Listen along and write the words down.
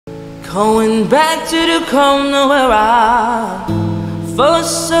Going back to the corner where I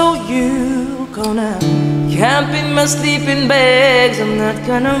first saw you. Gonna camp in my sleeping bags, I'm not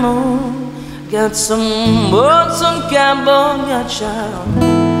gonna move. Got some words on carbon, your child.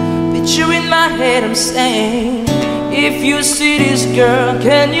 Picture in my head, I'm saying, if you see this girl,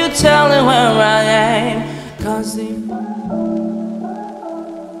 can you tell her where I am? 'Cause if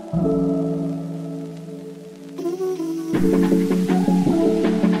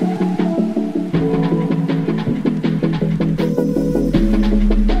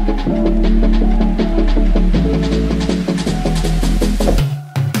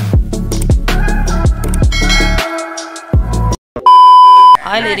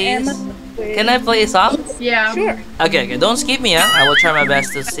Hi ladies, can I play a song? Yeah. Sure. Okay, don't skip me, huh? I will try my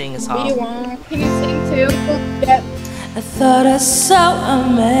best to sing a What do you song. want? Can you sing too? Yep. I thought I saw a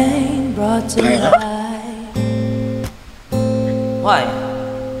man brought to life. Why?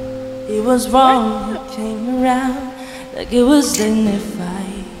 He was wrong, he came around like it was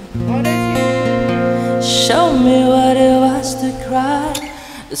dignified. What is it? Show me what it was to cry.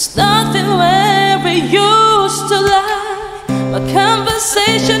 There's nothing where we used to lie. My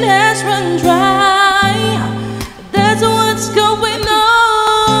conversation has run dry. That's what's going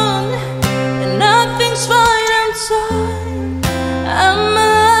on, and nothing's fine. I'm sorry, I'm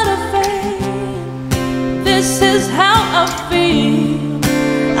out of faith. This is how I feel.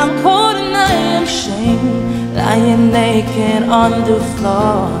 I'm cold and I am ashamed, lying naked on the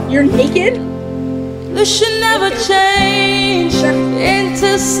floor. You're naked? This should never change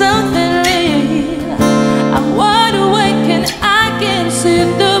into something real. I'm wide awake and I can see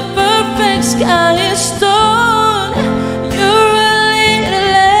the perfect sky is torn. You're a little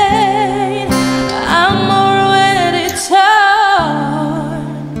late, I'm already torn.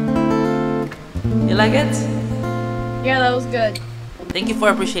 You like it? Yeah, that was good. Thank you for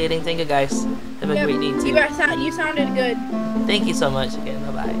appreciating. Thank you guys. Have a Yep. great day too. You sounded good. Thank you so much again.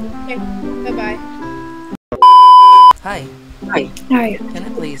 Bye bye. Okay. Bye-bye. Hi. Hi. Hi. Can I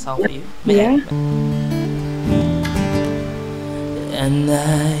play a song for you? Yeah. And I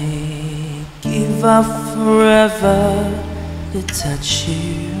give up forever to touch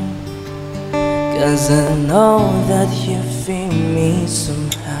you, 'cause I know that you feel me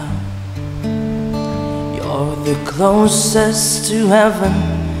somehow. You're the closest to heaven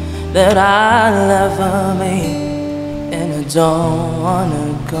that I'll ever meet, and I don't wanna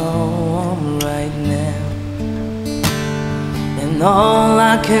go home right now. And all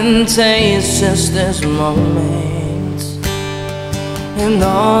I can take is just this moment, and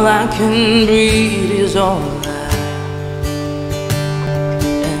all I can breathe is all I.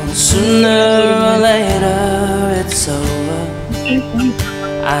 And sooner or later it's over.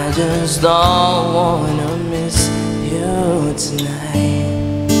 I just don't wanna miss you tonight.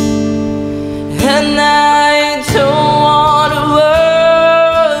 And I don't want the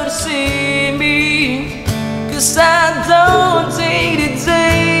world to see me, 'cause I don't think that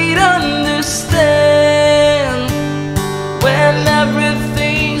they'd understand when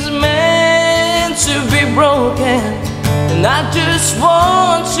everything's meant to be broken. And I just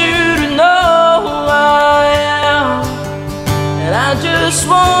want you to know who I am, and I just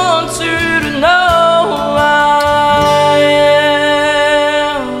want you to know who I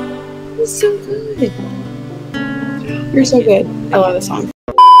am. You're so good. You're so good. I love the song.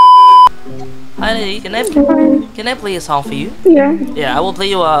 Hi lady, can I play a song for you? Yeah. Yeah, I will play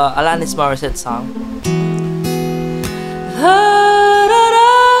you a Alanis Morissette song. La, da, da,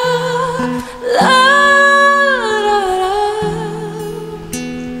 la, da, da.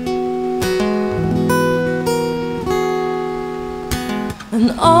 An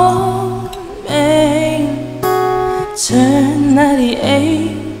old man turned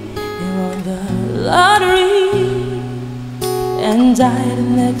 98, he won the lottery and died the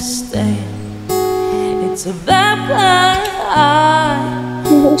next day. It's a bad eye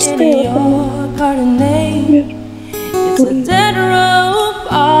in your garden name. It's a dead rope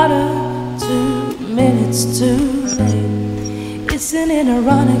order, 2 minutes too late. Isn't it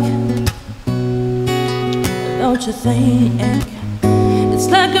ironic? Don't you think? It's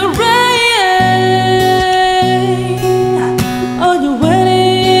like a rain on your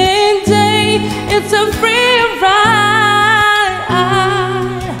wedding day. It's a free ride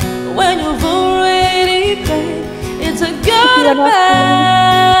when you've already paid. It's a goodbye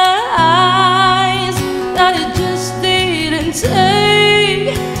that it just didn't take,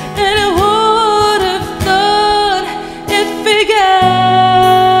 and I would have thought it figures.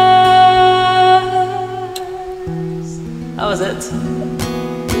 How was it?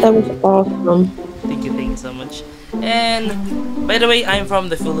 That was awesome. Thank you so much. And by the way, I'm from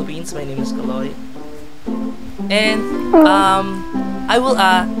the Philippines. My name is Caloy. And I will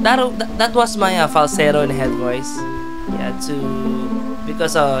that was my falsetto and head voice. Yeah,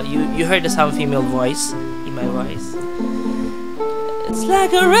 because you heard some female voice in my voice. It's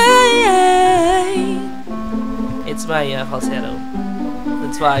like a rain. It's my falsetto.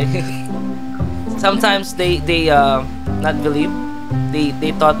 That's why sometimes they not believe.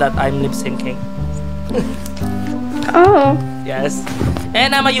 They thought that I'm lip syncing. Oh. Yes.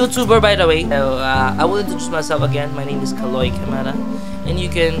 And I'm a YouTuber, by the way. So, I will introduce myself again. My name is Caloy Quemada, and you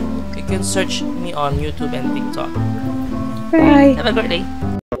can search me on YouTube and TikTok. Bye. Have a great day.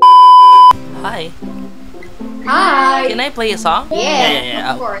 Hi. Hi. Can I play a song?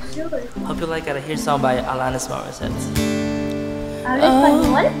 Yeah. Of course. Hope you like it. Here's a song by Alanis Morissette.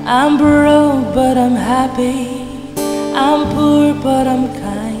 I'm broke, but I'm happy. I'm poor, but I'm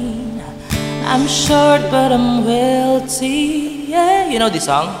kind. I'm short, but I'm wealthy. Yeah, You know this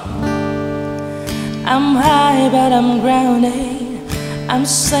song? I'm high, but I'm grounded. I'm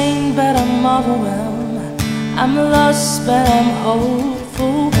sane, but I'm overwhelmed. I'm lost, but I'm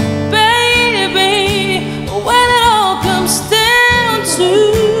hopeful. Baby, when it all comes down to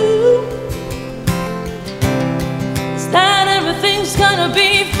is that everything's gonna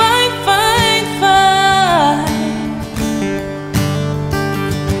be fine, fine, fine.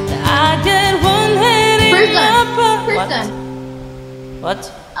 I get one head in my butt. Person.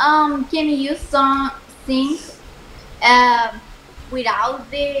 What? Can you sing without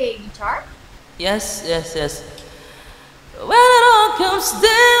the guitar? Yes. When it all comes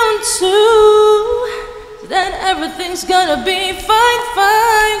down to then everything's gonna be fine,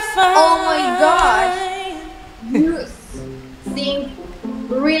 fine, fine. Oh my gosh. You sing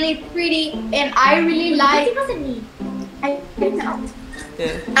really pretty, and I really like.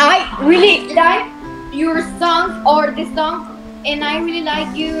 Yeah. I really like your song or the song, and I really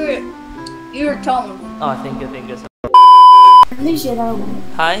like your tone. Oh, thank you.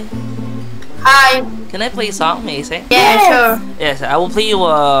 Hi. Hi. Can I play a song? May I say? Yeah, sure. Yes, I will play you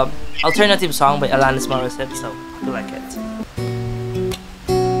a alternative song by Alanis Morissette. So hope you like it.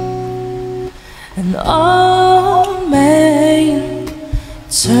 An old man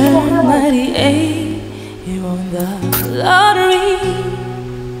turned 98. He won the lottery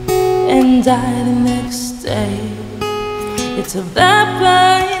and died the next day. It's a bad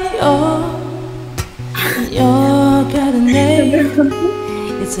plan, you're got a name.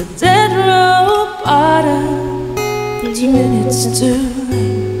 It's a dead rope bottom. 2 minutes to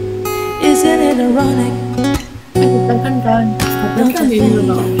late. Isn't it ironic? Don't you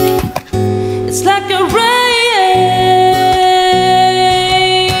think? It's like a rain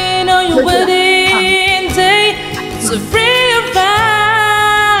on your wedding day. It's a free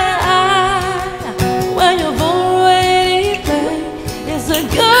ride when you're already paid. It's a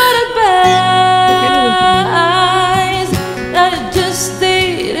good advice that it just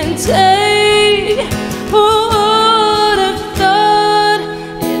didn't take. Who would have thought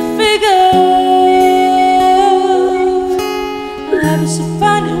it figured? I have to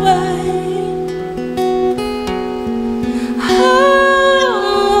find a way.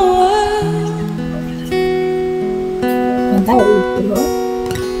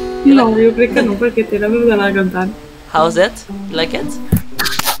 No, io crec que no, perquè té la veu de la cantant. How's it? You like it?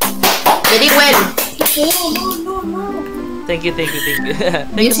 Very well. Thank you. Thank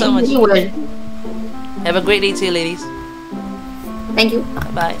you so much. Very well. Have a great day to you, ladies. Thank you.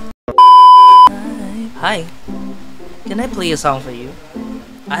 Bye. Hi. Can I play a song for you?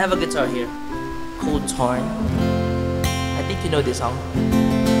 I have a guitar here called Torn. I think you know this song.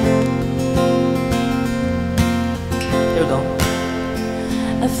 Here we go.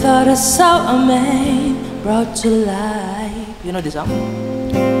 I thought I saw a man brought to life. You know this song?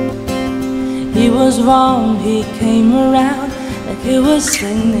 He was wrong, he came around like he was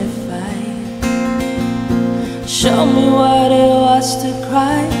signified. Show me what it was to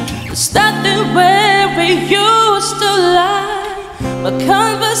cry. It's nothing where we used to lie. My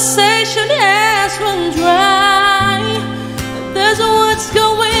conversation has run dry. There's what's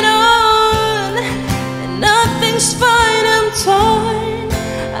going on, and nothing's fine. I'm torn,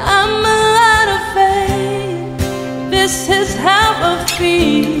 I'm out of faith. This is how I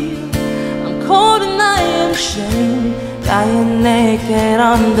feel. I'm cold and I am shamed, lying naked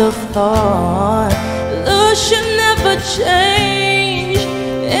on the floor. Illusion never changed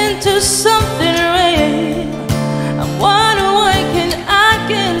into something real. I'm wide awake and I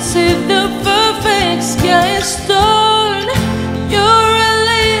can see the perfect sky is torn. You're a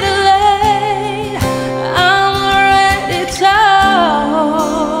little late, I'm already torn.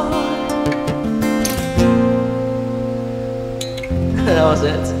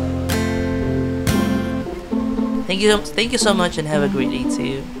 Thank you so much, and have a great day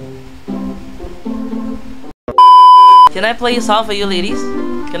too. Can I play a song for you, ladies?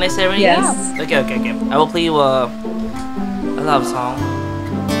 Can I serenade? Yes. Okay. I will play you a love song.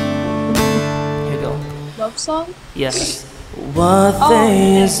 Here you go. Love song? Yes. What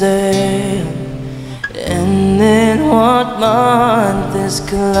day is it? And then what month? This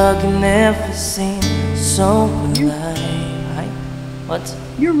clock never seemed so alive. Hi. What?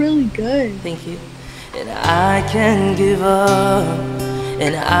 You're really good. Thank you. And I can't give up,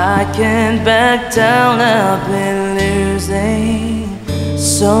 and I can't back down. I've been losing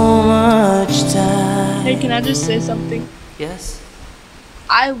so much time. Hey, can I just say something? Yes.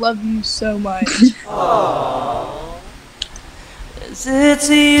 I love you so much. It's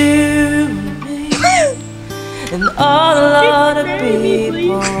you and me, and all a lot of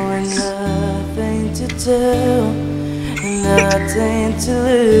people with nothing to do, and nothing to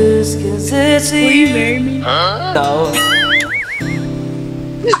lose, 'cause it's you. Will you marry me? No.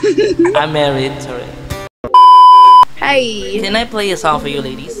 I'm married, sorry. Hey. Can I play a song for you,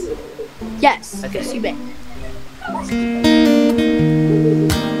 ladies? Yes. Okay. Yes, you may.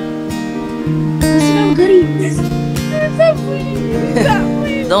 Listen, I'm goodies.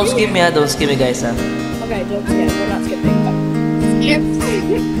 Don't skip me, don't skip me, guys. Okay, don't skip. We're not skipping. Skip.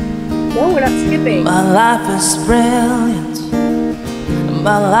 No, we're not skipping. My life is brilliant.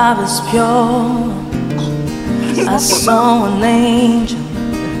 My life is pure. I saw an angel.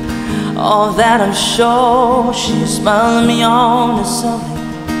 All that I'm sure. She smiled me on to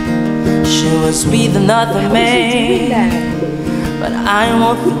something. She was with another man. But I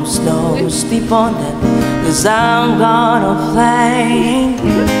won't lose no sleep on that, 'cause I'm gonna play.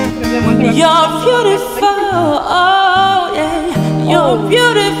 You're beautiful, oh yeah. You're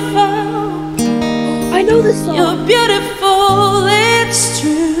beautiful. I know this song. You're beautiful, it's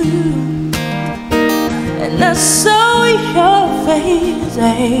true. And I saw your face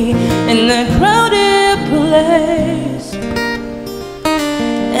in a crowded place,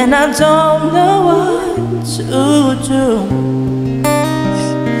 and I don't know what to do,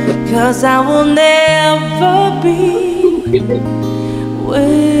 'cause I will never be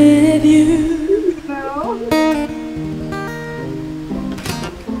with you.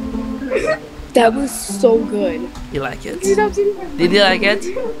 That was so good. You like it? Did you like it?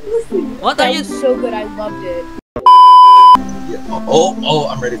 What are That you? was so good. I loved it. Yeah. Oh,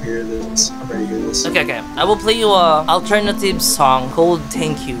 I'm ready to hear this. Okay. I will play you a alternative song called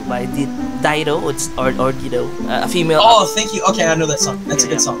 "Thank You" by Dido or Dido, a female. Oh, thank you. Okay, I know that song. That's a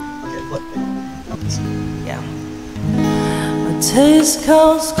Yeah. good song. Okay, look. Yeah. My taste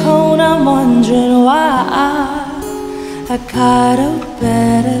goes cold. I'm wondering why I got out of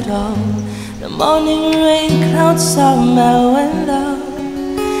bed at all. The morning rain clouds on my window,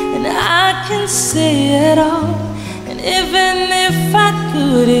 and I can see it all. And even if I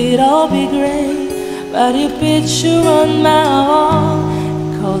could, it'd all be great. But your picture on my wall,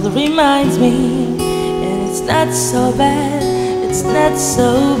 it cold reminds me, and it's not so bad. It's not so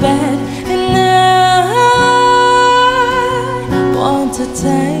bad. And I want to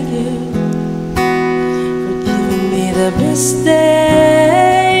thank you for giving me the best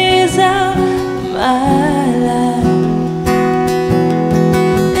days of my life.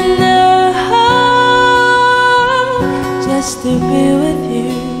 And just to be with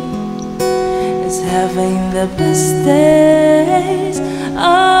you is having the best days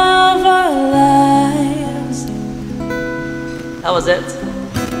of our lives. How was it?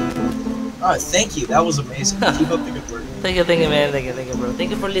 Oh, thank you. That was amazing. Keep up the good work. Thank you, man. Thank you, bro. Thank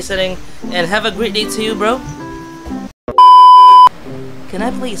you for listening, and have a great day to you, bro. Can I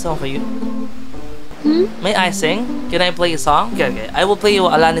play a song for you? May I sing? Can I play a song? Okay. I will play you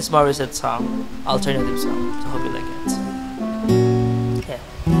Alanis Morissette song, alternative song. So hope you like it. Okay.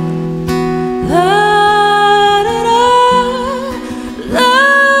 La, da, da, la,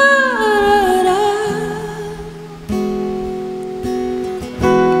 da, da.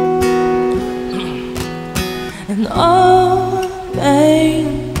 And all they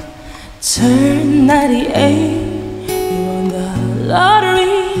turned 98. You won the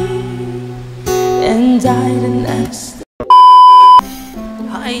lottery and died the next.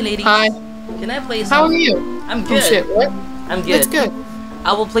 Hi, ladies. Hi. Can I play a How song? are you? I'm good. Oh shit, what? I'm good. That's good.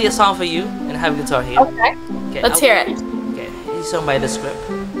 I will play a song for you and have a guitar here. Okay. Okay, Let's hear it. Okay, here's song by the script.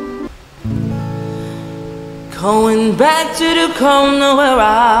 Going back to the corner where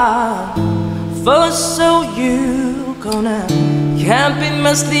I first saw you. Gonna camp in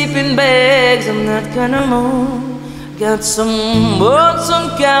my sleeping bags. I'm not gonna move. Got some words on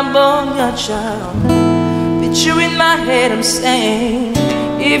cardboard, got your picture in my head. I'm saying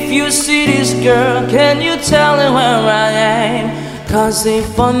If you see this girl, can you tell her where I am? 'Cause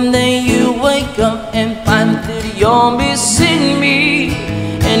if one day you wake up and find that you're missing me,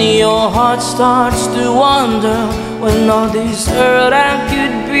 and your heart starts to wonder when all this hurt I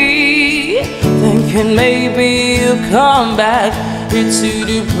could be, thinking maybe you come back into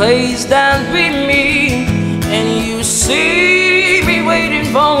the place that with me, and you see me waiting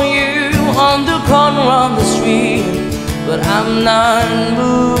for you on the corner of the street, but I'm not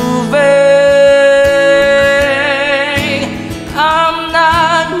moving. I'm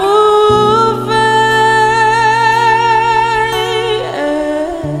not moving.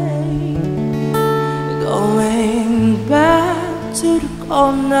 Going back to the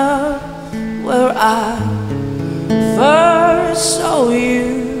corner where I first saw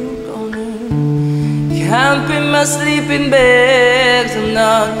you. Can't be my sleeping bags. I'm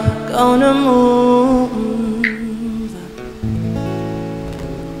not gonna move.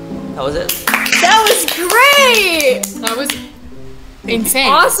 That was it. That was great! That was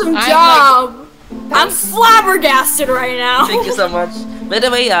insane. Awesome I'm job! I'm flabbergasted right now. Thank you so much. By the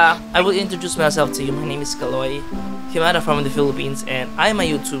way, I will introduce myself to you. My name is Caloy Quemada from the Philippines, and I'm a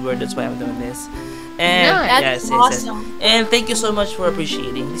YouTuber. That's why I'm doing this. And Nice. yes, awesome. And thank you so much for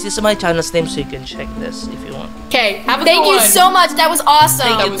appreciating. This is my channel's name, so you can check this if you want. Okay, have a Thank good you one. so much. That was awesome.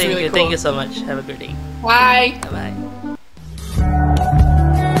 Thank you, was thank really you, cool. thank you so much. Have a good day. Bye. Bye bye.